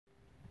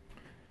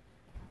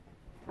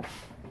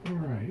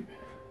Alright,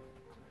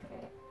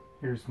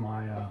 here's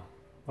my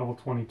level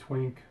 20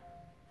 Twink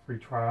free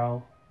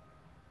trial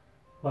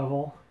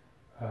level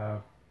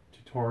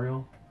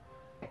tutorial.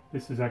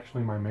 This is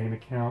actually my main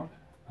account.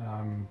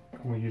 I'm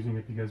only using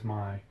it because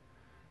my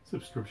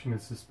subscription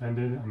is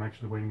suspended. I'm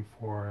actually waiting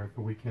for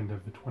the weekend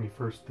of the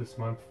 21st this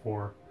month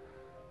for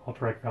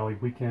Alterac Valley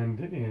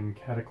weekend in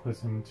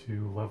Cataclysm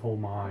to level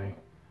my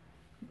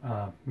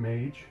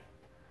mage,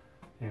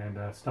 and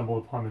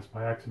stumbled upon this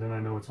by accident. I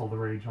know it's all the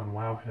rage on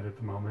Wowhead at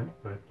the moment,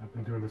 but I've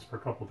been doing this for a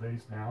couple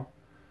days now.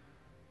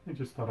 I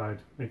just thought I'd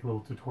make a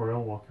little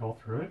tutorial, walk you all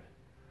through it.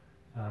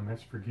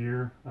 As for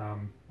gear,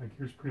 my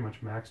gear's pretty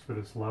much maxed for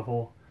this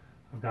level.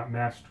 I've got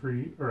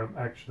mastery, or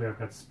actually I've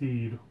got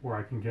speed where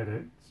I can get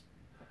it.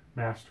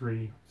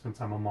 Mastery, since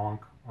I'm a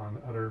monk,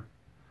 on other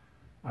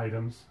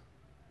items.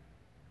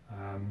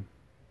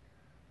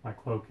 My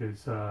cloak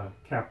is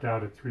capped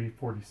out at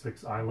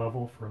 346 eye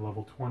level for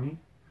level 20.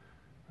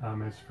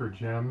 As for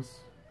gems,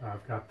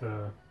 I've got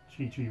the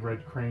Chi-Chi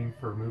Red Crane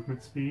for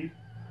movement speed.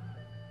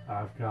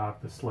 I've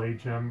got the Slay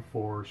Gem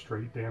for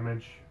straight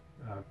damage,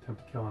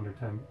 attempt to kill under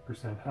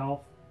 10%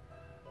 health.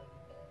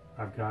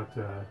 I've got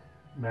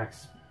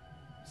max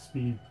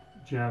speed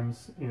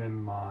gems in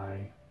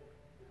my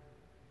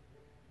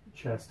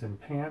chest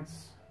and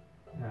pants.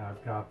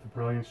 I've got the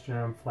Brilliance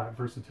Gem, flat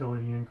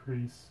versatility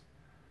increase,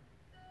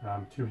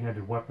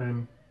 two-handed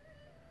weapon,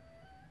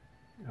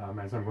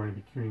 as I'm going to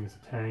be queuing as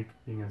a tank,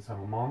 being as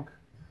I'm a monk.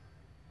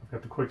 I've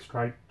got the Quick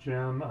Strike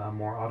Gem,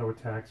 more auto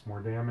attacks,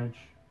 more damage.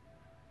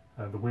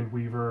 The Wind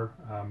Weaver,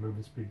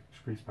 movement speed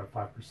increased by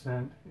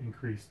 5%,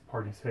 increased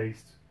party's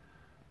haste.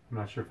 I'm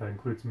not sure if that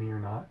includes me or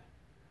not.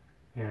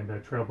 And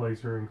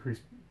Trailblazer,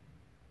 increased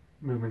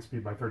movement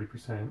speed by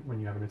 30% when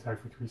you have an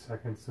attack for 3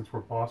 seconds. Since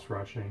we're boss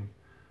rushing,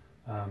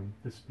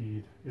 this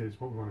speed is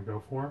what we want to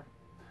go for.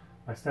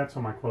 My stats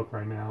on my cloak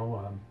right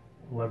now,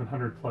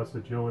 1100 plus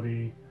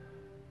agility,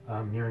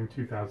 nearing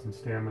 2000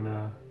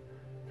 stamina,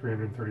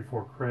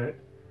 334 crit,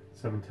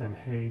 710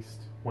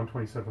 haste,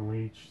 127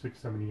 leech,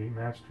 678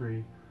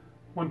 mastery,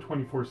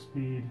 124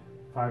 speed,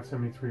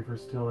 573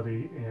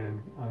 versatility,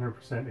 and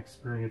 100%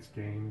 experience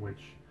gain,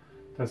 which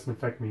doesn't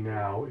affect me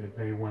now. It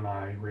may when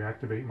I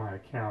reactivate my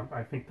account.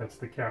 I think that's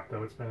the cap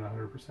though. It's been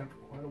 100% for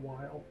quite a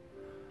while.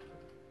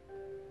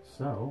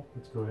 So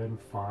let's go ahead and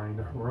find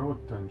a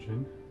heroic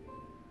dungeon.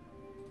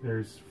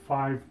 There's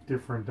 5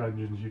 different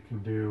dungeons you can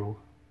do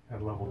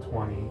at level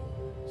 20.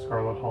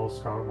 Scarlet Hall,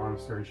 Scarlet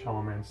Monastery,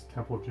 Shalaman's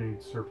Temple of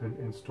Jade Serpent,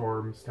 and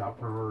Storm Stout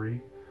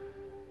Brewery.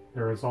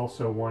 There is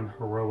also one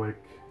heroic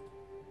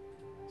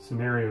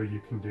scenario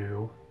you can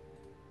do.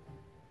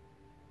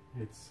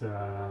 It's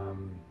a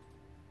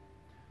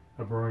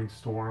Brewing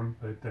Storm,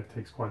 but that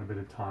takes quite a bit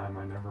of time.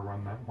 I never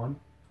run that one.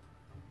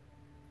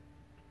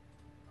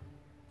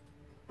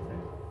 Okay,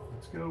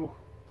 let's go.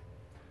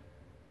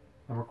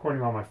 I'm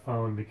recording on my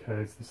phone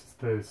because this is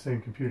the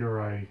same computer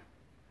I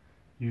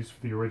used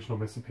for the original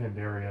Mists of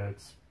Pandaria.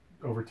 It's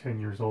over 10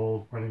 years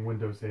old, running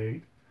Windows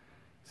 8.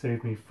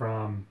 Saved me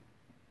from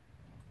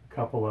a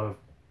couple of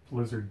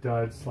Blizzard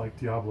duds like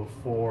Diablo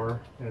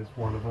 4 as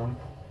one of them.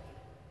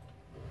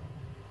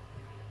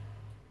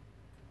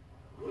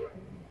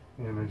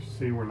 And as you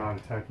see, we're not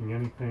attacking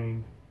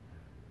anything.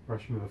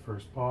 Rushing to the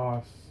first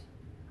boss.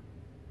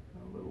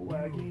 A little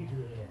laggy.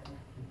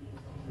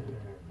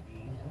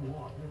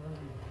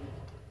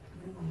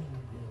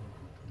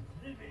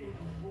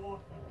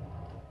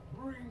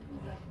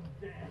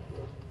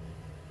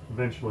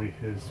 Eventually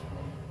his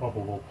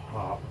bubble will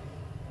pop.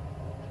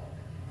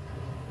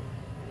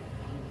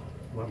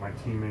 Let my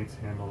teammates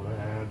handle the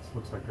ads.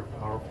 Looks like they're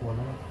powerful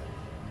enough.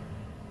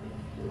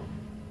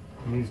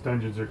 And these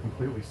dungeons are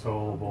completely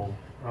soloable.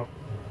 Oh,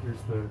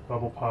 here's the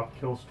bubble pop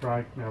kill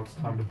strike. Now it's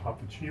time to pop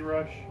the Chi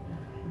Rush.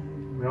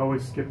 We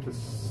always skip the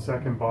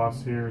second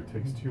boss here. It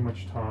takes too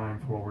much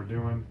time for what we're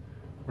doing.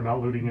 We're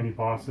not looting any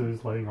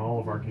bosses, letting all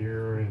of our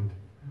gear and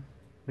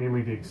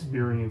mainly the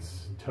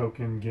experience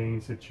token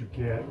gains that you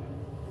get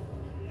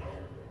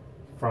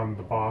from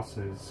the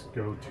bosses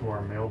go to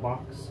our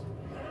mailbox.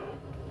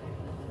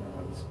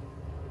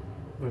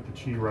 With the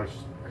Chi Rush,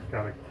 I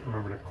gotta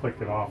remember to click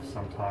it off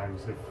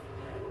sometimes if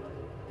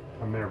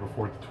I'm there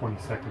before the 20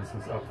 seconds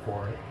is up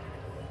for it.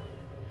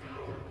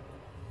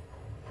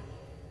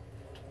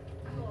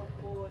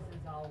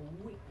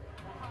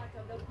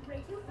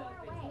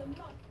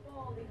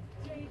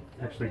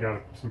 Actually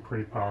got some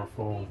pretty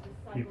powerful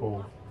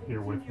people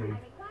here with me.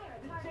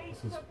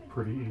 This is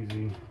pretty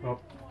easy. Oh,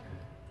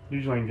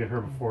 usually I can get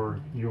her before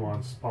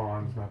Yuan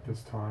spawns, not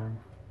this time.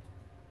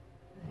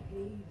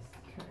 Okay.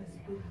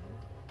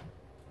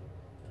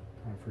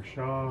 Time for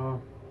Shaw.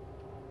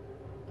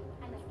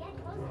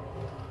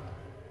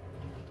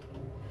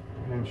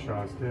 And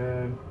Shaw's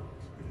dead.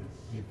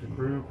 Leave the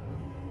group.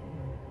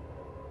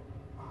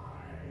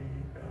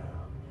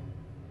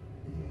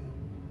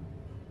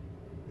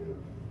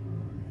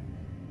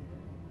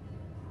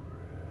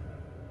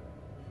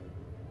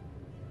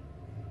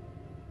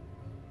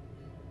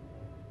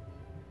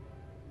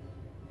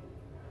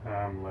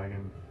 I'm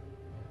lagging.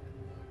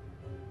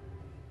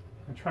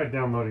 I tried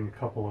downloading a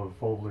couple of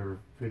older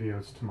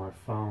videos to my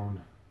phone.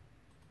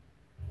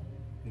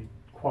 The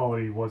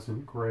quality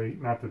wasn't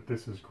great. Not that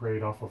this is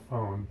great off a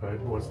phone, but it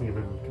wasn't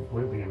even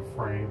completely in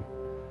frame.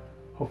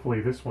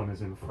 Hopefully this one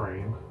is in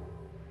frame.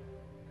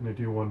 I'm going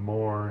to do one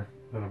more,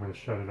 then I'm going to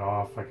shut it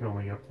off. I can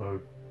only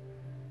upload,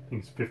 I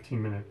think it's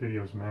 15-minute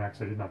videos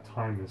max. I did not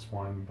time this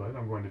one, but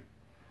I'm going to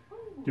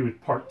do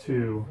it part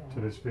 2 to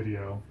this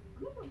video.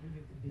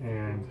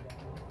 And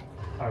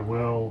I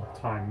will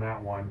time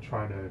that one,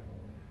 try to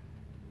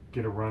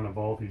get a run of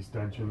all these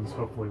dungeons,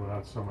 hopefully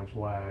without so much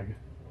lag.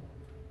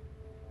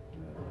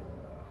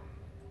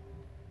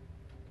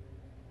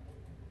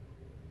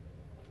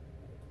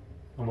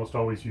 Almost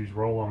always use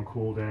Roll on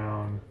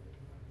cooldown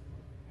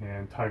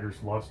and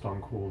Tiger's Lust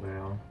on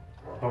cooldown.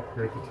 Up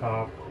here at the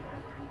top,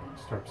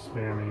 start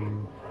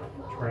spamming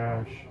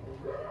trash.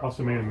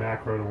 Also made a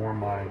macro to warn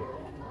my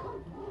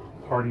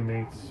party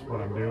mates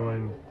what I'm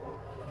doing.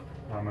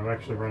 I've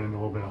actually run into a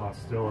little bit of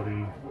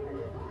hostility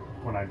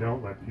when I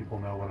don't let people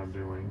know what I'm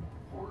doing.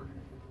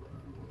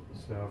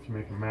 So if you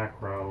make a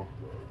macro,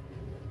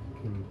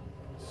 you can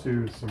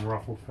soothe some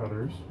ruffled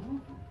feathers.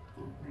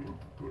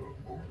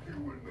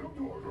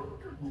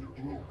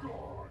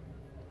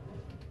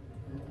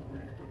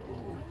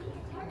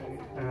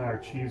 And our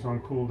cheese on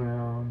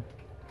cooldown.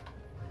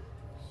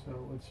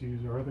 So let's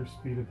use our other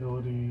speed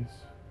abilities.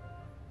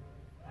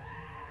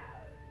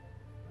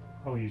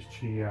 I'll use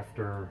chi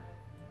after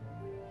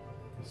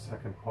the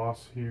second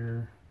boss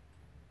here.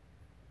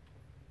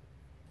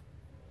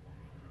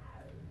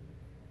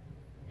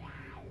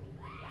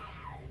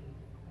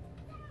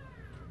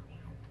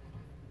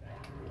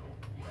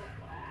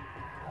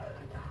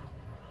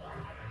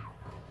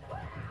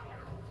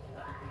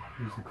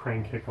 Use the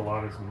crane kick a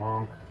lot as a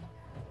monk.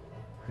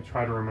 I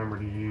try to remember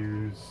to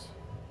use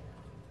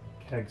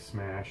keg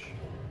smash.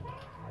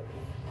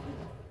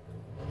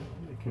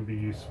 It can be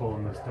useful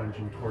in this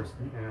dungeon towards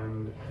the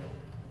end.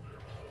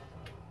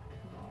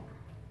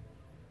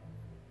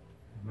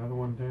 Another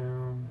one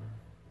down.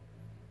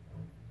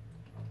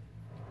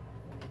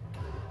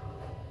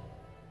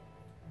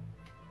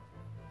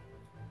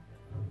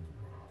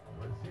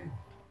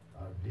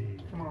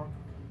 Come on.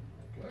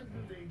 What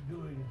are they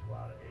doing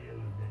while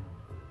ailing them?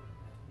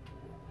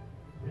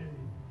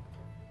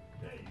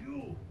 Hey,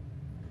 you!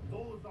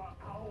 Those are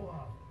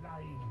our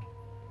flying.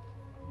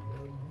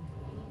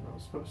 I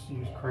was supposed to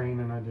use crane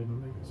and I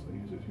didn't. I guess I'll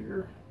use it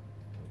here.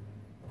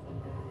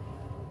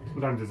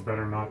 Sometimes it's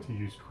better not to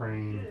use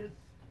crane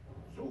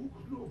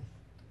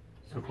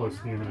so close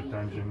to the end of the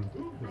dungeon,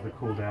 because the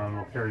cooldown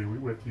will carry you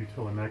with you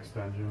till the next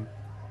dungeon.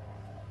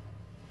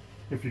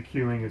 If you're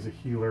queuing as a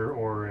healer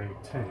or a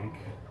tank,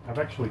 I've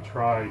actually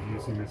tried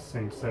using this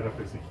same setup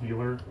as a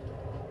healer.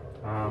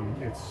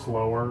 It's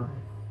slower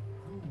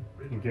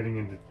in getting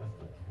into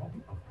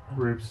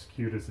groups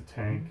queued as a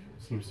tank.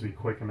 Seems to be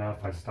quick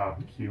enough. I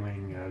stopped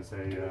queuing as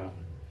a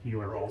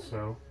healer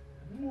also.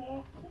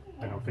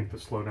 I don't think the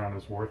slowdown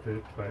is worth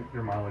it, but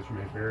your mileage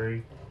may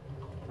vary.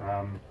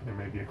 There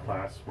may be a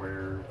class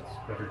where it's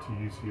better to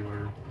use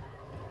healer.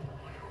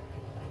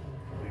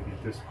 Maybe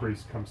this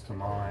priest comes to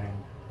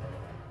mind.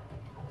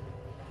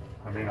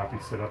 I may not be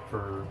set up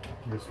for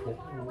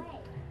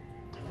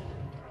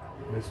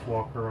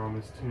Mistwalker on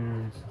this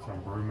tune since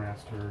I'm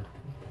Brewmaster.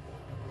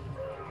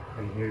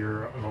 And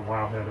here, a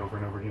Wowhead over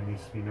and over again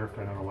needs to be nerfed.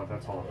 I don't know what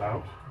that's all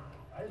about.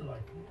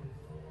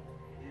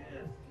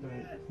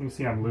 You can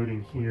see I'm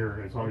looting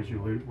here. As long as you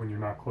loot when you're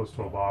not close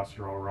to a boss,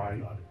 you're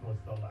alright.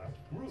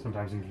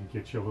 Sometimes it can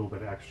get you a little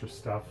bit of extra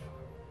stuff.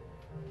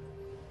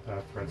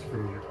 Threads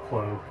from your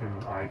cloak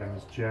and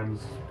items. Gems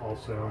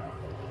also.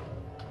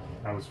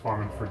 I was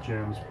farming for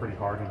gems pretty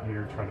hard in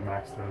here, trying to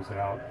max those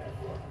out.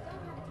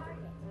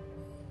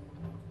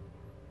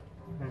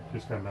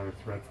 Just got another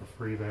thread for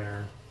free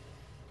there.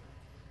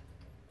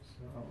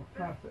 So,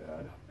 not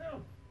bad.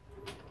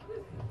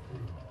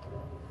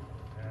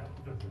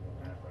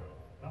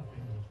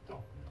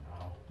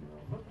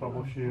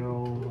 Bubble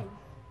shield.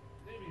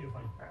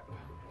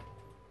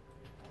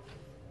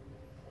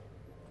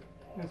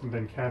 He hasn't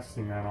been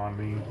casting that on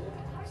me,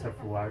 except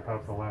for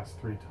about the last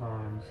 3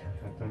 times.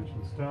 That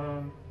dungeon's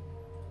done.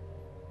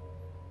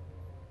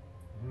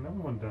 Another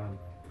one done.